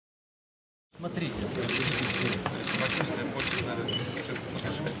Well,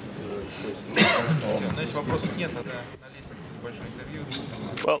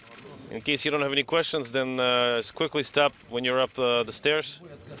 in case you don't have any questions, then just quickly stop when you're up the stairs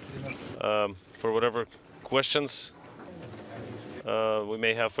for whatever questions we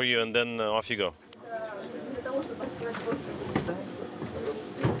may have for you, and then off you go.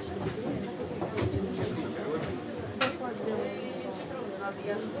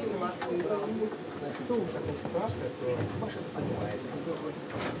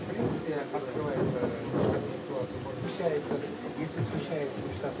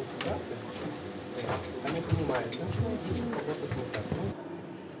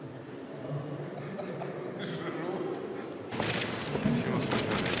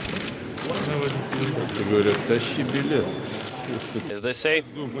 As they say,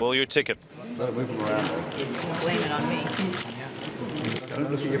 pull your ticket. Blame it on me.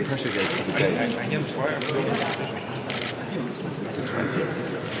 Don't look at your pressure gauge for the day.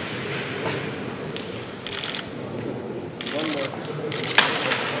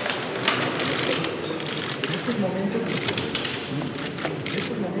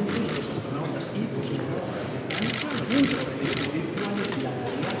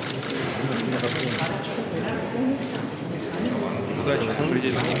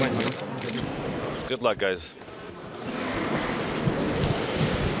 Good luck, guys.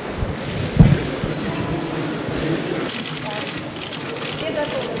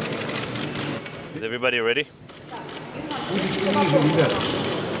 Is everybody ready?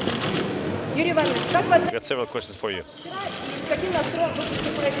 Юрий Иванович, как вы I got several questions for you. с каким настроем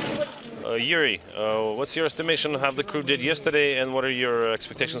выпустите проект сегодня? Yuri, what's your estimation of how the crew did yesterday, and what are your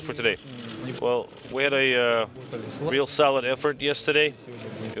expectations for today? Well, we had a real solid effort yesterday.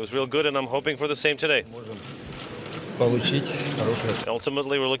 It was real good, and I'm hoping for the same today.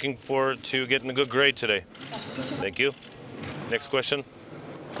 Ultimately, we're looking forward to getting a good grade today. Thank you. Next question.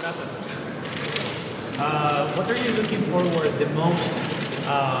 What are you looking forward the most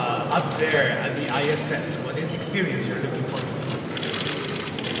up there at the ISS? What is the experience you're looking forward to?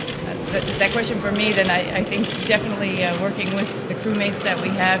 Is that question for me? Then I think definitely working with the crewmates that we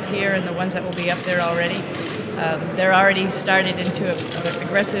have here and the ones that will be up there already. They're already started into an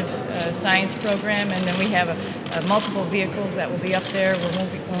aggressive science program, and then we have multiple vehicles that will be up there when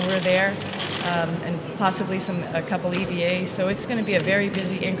we're there, and possibly a couple EVAs. So it's going to be a very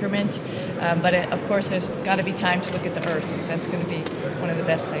busy increment, but of course there's got to be time to look at the Earth, because that's going to be one of the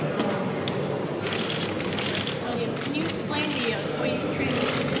best things. Williams, can you explain the Soyuz training?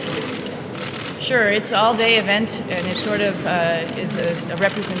 Sure, it's an all-day event, and it sort of is a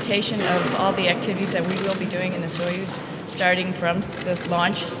representation of all the activities that we will be doing in the Soyuz, starting from the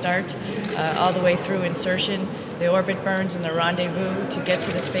launch start all the way through insertion, the orbit burns, and the rendezvous to get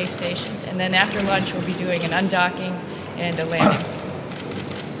to the space station. And then after lunch, we'll be doing an undocking and a landing.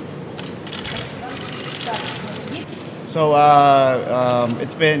 So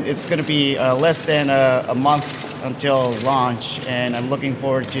it's going to be less than a month until launch, and I'm looking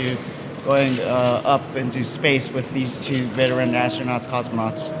forward to going up into space with these two veteran astronauts,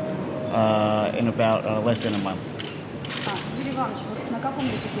 cosmonauts, in about less than a month.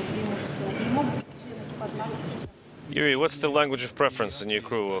 Yuri, what's the language of preference in your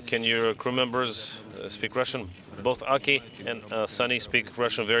crew? Can your crew members speak Russian? Both Aki and Suni speak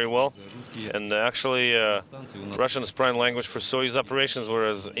Russian very well. And actually, Russian is prime language for Soyuz operations,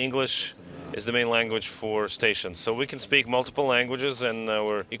 whereas English is the main language for stations. So we can speak multiple languages, and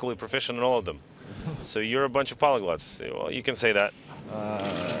we're equally proficient in all of them. So you're a bunch of polyglots. Well, you can say that.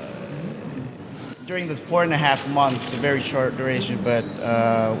 During the 4.5 months, a very short duration, but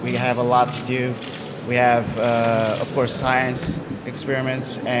we have a lot to do. We have, of course, science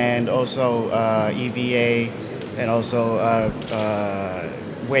experiments, and also EVA, and also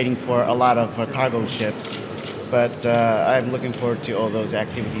waiting for a lot of cargo ships. But I'm looking forward to all those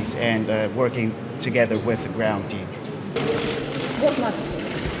activities and working together with the ground team.